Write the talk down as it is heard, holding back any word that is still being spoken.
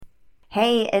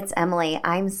Hey, it's Emily.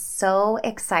 I'm so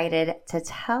excited to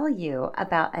tell you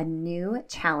about a new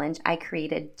challenge I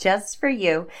created just for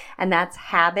you, and that's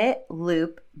Habit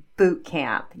Loop Boot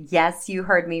Camp. Yes, you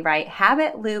heard me right.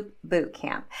 Habit Loop Boot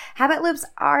Camp. Habit loops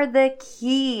are the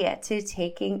key to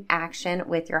taking action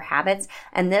with your habits,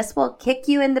 and this will kick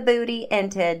you in the booty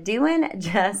into doing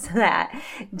just that.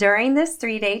 During this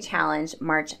 3-day challenge,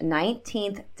 March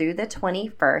 19th through the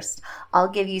 21st, I'll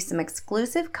give you some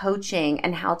exclusive coaching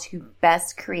and how to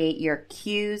best create your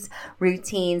cues,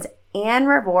 routines, and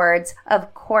rewards,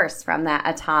 of course, from that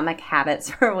Atomic Habits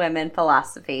for Women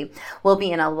philosophy. We'll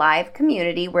be in a live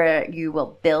community where you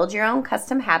will build your own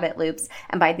custom habit loops,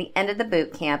 and by the end of the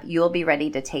boot camp, you will be ready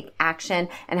to take action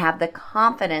and have the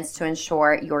confidence to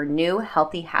ensure your new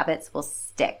healthy habits will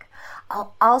stick.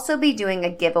 I'll also be doing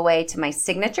a giveaway to my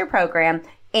signature program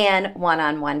and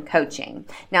one-on-one coaching.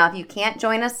 Now, if you can't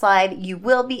join us live, you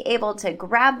will be able to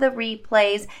grab the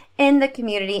replays in the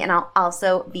community, and I'll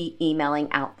also be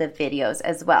emailing out the videos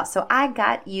as well. So I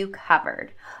got you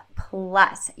covered.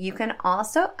 Plus, you can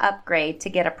also upgrade to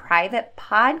get a private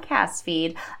podcast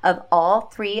feed of all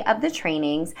 3 of the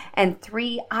trainings and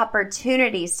 3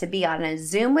 opportunities to be on a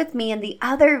Zoom with me and the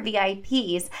other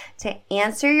VIPs to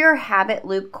answer your habit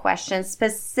loop questions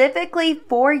specifically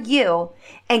for you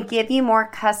and give you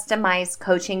more customized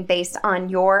coaching based on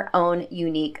your own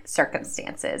unique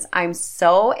circumstances. I'm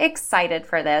so excited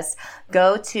for this.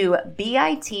 Go to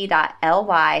bit.ly/habit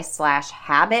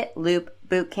loop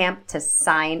bootcamp to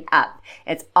sign up.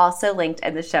 It's also linked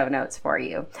in the show notes for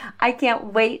you. I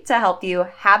can't wait to help you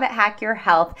habit hack your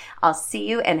health. I'll see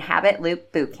you in Habit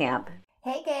Loop Bootcamp.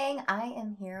 Hey gang, I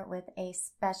am here with a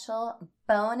special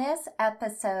bonus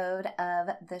episode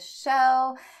of the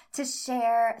show to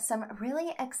share some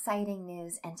really exciting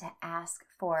news and to ask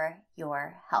for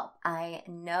your help. I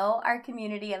know our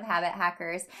community of habit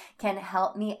hackers can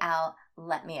help me out.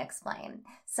 Let me explain.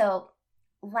 So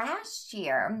last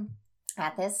year,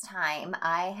 at this time,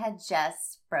 I had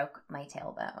just broke my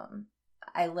tailbone.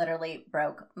 I literally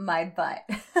broke my butt,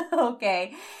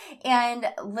 okay? And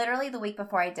literally the week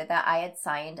before I did that, I had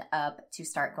signed up to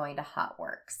start going to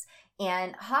Hotworx.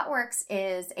 And Hotworx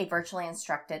is a virtually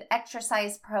instructed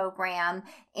exercise program,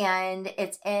 and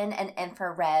it's in an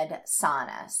infrared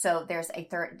sauna. So there's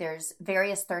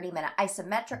various 30-minute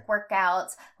isometric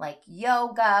workouts like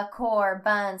yoga, core,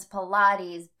 buns,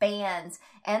 Pilates, bands,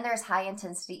 and there's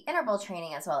high-intensity interval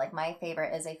training as well. Like my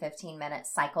favorite is a 15-minute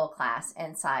cycle class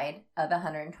inside of a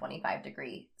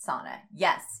 125-degree sauna.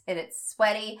 Yes, it's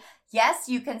sweaty. Yes,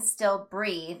 you can still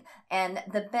breathe. And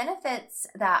the benefits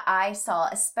that I saw,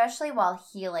 especially while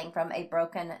healing from a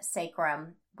broken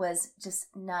sacrum, was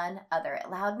just none other. It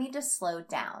allowed me to slow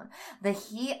down. The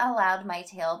heat allowed my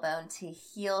tailbone to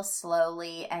heal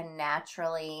slowly and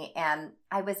naturally. And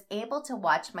I was able to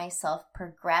watch myself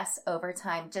progress over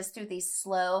time just through these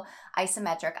slow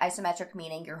isometric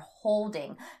meaning you're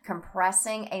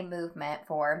compressing a movement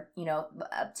for,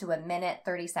 up to a minute,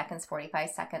 30 seconds, 45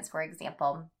 seconds, for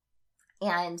example.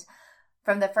 And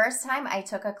from the first time I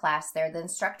took a class there, the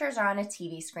instructors are on a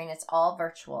TV screen. It's all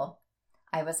virtual.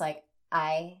 I was like,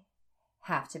 I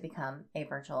have to become a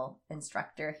virtual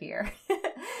instructor here.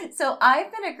 So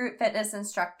I've been a group fitness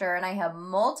instructor and I have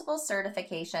multiple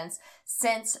certifications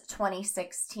since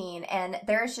 2016, and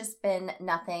there's just been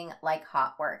nothing like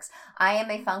Hotworx. I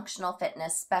am a functional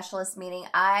fitness specialist, meaning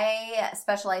I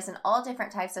specialize in all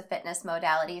different types of fitness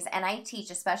modalities, and I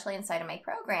teach, especially inside of my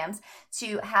programs,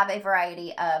 to have a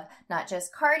variety of not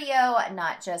just cardio,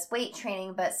 not just weight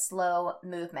training, but slow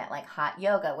movement like hot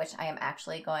yoga, which I am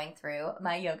actually going through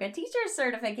my yoga teacher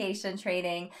certification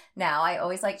training now. I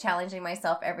always like challenging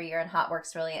myself every year, and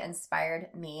Hotworx really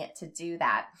inspired me to do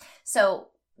that. So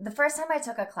the first time I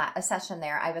took a session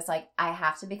there, I was like, I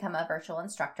have to become a virtual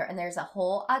instructor, and there's a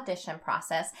whole audition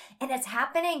process, and it's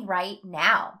happening right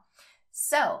now.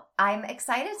 So I'm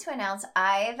excited to announce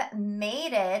I've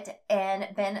made it and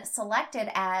been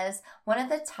selected as one of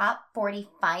the top 40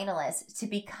 finalists to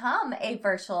become a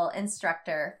virtual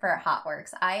instructor for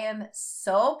Hotworx. I am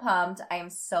so pumped. I am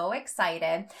so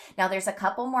excited. Now there's a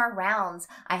couple more rounds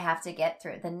I have to get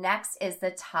through. The next is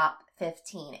the top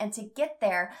 15. And to get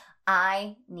there,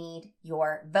 I need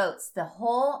your votes. The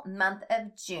whole month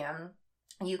of June,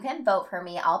 you can vote for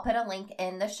me. I'll put a link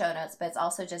in the show notes, but it's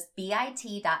also just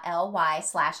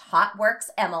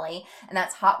bit.ly/HotworxEmily. And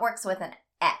that's Hotworx with an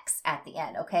X at the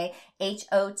end, okay?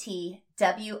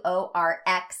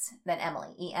 HOTWORX, then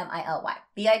Emily, EMILY.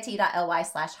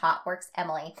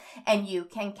 bit.ly/HotworxEmily. And you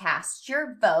can cast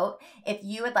your vote if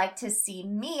you would like to see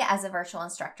me as a virtual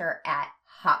instructor at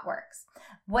Hotworx.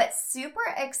 What's super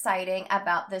exciting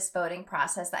about this voting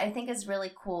process that I think is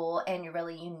really cool and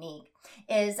really unique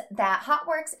is that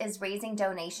Hotworx is raising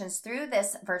donations through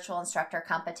this virtual instructor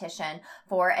competition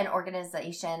for an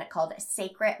organization called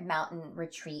Sacred Mountain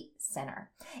Retreat Center.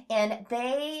 And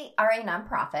they are a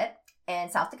nonprofit in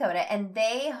South Dakota, and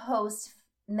they host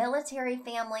military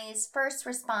families, first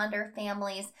responder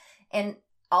families, and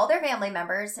all their family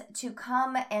members to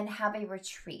come and have a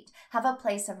retreat, have a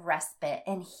place of respite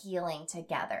and healing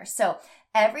together. So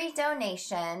every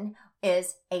donation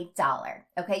is $1.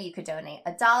 Okay, you could donate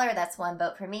 $1. That's 1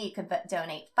 vote for me. You could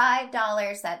donate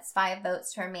 $5. That's 5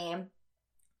 votes for me.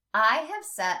 I have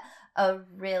set a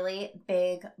really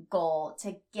big goal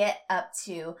to get up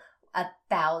to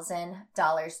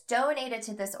 $1,000 donated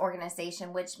to this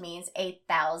organization, which means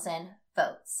 1,000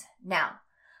 votes. Now,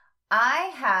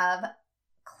 I have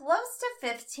close to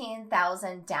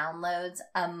 15,000 downloads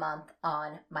a month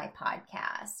on my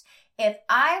podcast. If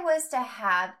I was to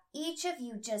have each of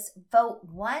you just vote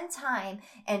one time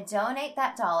and donate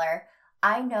that $1,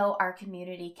 I know our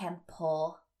community can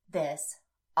pull this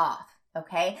off.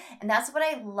 Okay. And that's what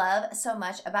I love so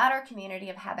much about our community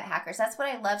of habit hackers. That's what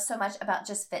I love so much about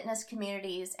just fitness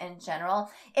communities in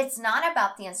general. It's not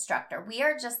about the instructor. We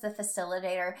are just the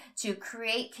facilitator to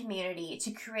create community,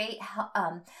 to create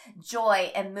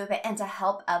joy and movement, and to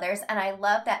help others. And I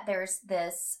love that there's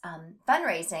this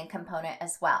fundraising component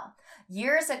as well.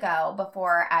 Years ago,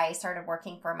 before I started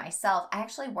working for myself, I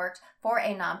actually worked for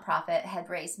a nonprofit, had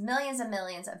raised millions and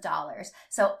millions of dollars.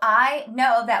 So I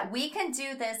know that we can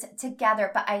do this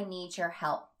together, but I need your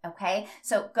help. Okay.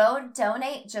 So go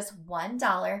donate just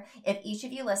 $1. If each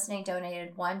of you listening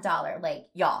donated $1, like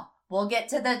y'all, we'll get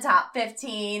to the top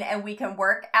 15 and we can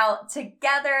work out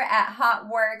together at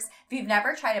Hotworx. If you've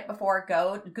never tried it before,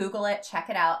 go Google it, check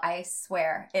it out. I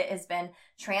swear it has been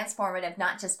transformative,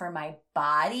 not just for my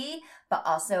body, but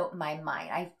also my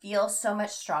mind. I feel so much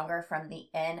stronger from the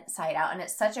inside out. And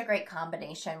it's such a great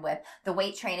combination with the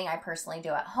weight training I personally do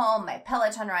at home, my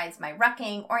Peloton rides, my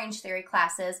rucking, Orange Theory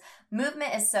classes.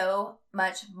 Movement is so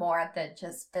much more than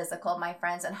just physical, my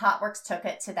friends. And Hotworx took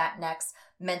it to that next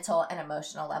mental and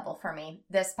emotional level for me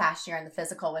this past year. And the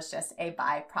physical was just a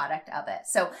byproduct of it.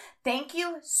 So thank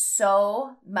you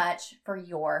so much for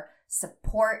your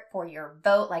support, for your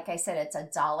vote. Like I said, it's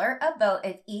 $1 a vote.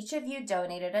 If each of you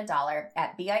donated $1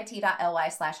 at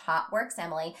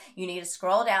bit.ly/HotworxEmily, you need to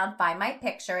scroll down, find my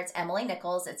picture. It's Emily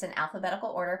Nichols. It's in alphabetical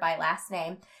order by last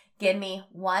name. Give me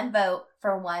 1 vote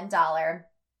for $1.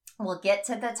 We'll get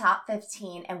to the top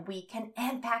 15 and we can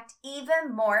impact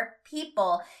even more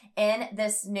people in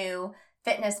this new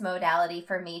fitness modality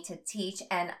for me to teach.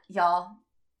 And y'all,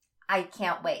 I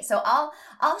can't wait. So I'll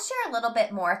share a little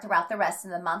bit more throughout the rest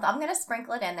of the month. I'm going to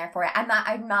sprinkle it in there for you. I'm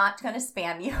not going to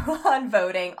spam you on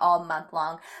voting all month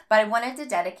long, but I wanted to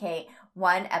dedicate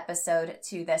one episode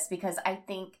to this because I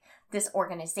think this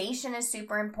organization is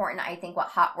super important. I think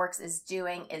what Hotworx is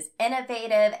doing is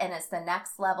innovative and it's the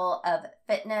next level of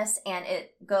fitness, and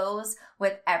it goes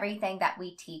with everything that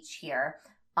we teach here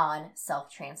on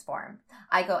Self-Transform.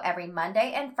 I go every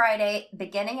Monday and Friday,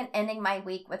 beginning and ending my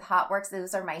week with Hotworx.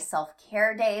 Those are my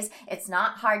self-care days. It's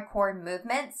not hardcore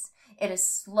movements. It is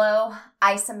slow,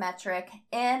 isometric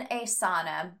in a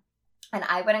sauna. And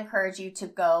I would encourage you to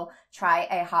go try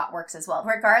a Hotworx as well.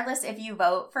 Regardless if you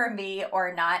vote for me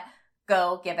or not,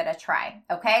 go give it a try.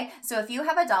 Okay. So if you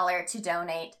have $1 to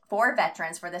donate for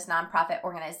veterans for this nonprofit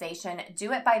organization,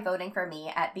 do it by voting for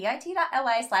me at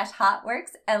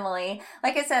bit.ly/HotworxEmily.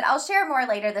 Like I said, I'll share more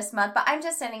later this month, but I'm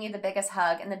just sending you the biggest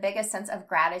hug and the biggest sense of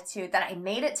gratitude that I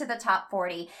made it to the top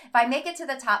 40. If I make it to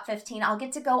the top 15, I'll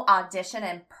get to go audition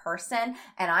in person.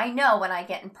 And I know when I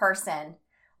get in person,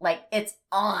 like it's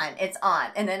on.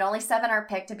 And then only 7 are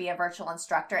picked to be a virtual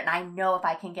instructor. And I know if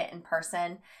I can get in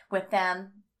person with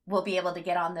them, we'll be able to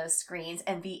get on those screens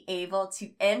and be able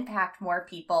to impact more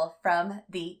people from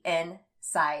the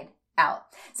inside out.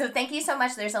 So thank you so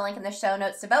much. There's a link in the show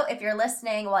notes to vote if you're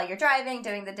listening while you're driving,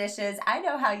 doing the dishes. I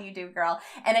know how you do, girl.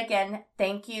 And again,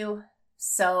 thank you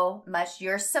so much.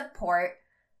 Your support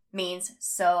means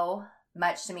so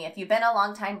much to me. If you've been a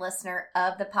longtime listener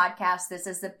of the podcast, this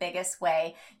is the biggest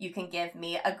way you can give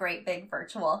me a great big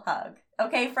virtual hug.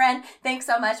 Okay, friend, thanks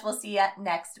so much. We'll see you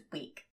next week.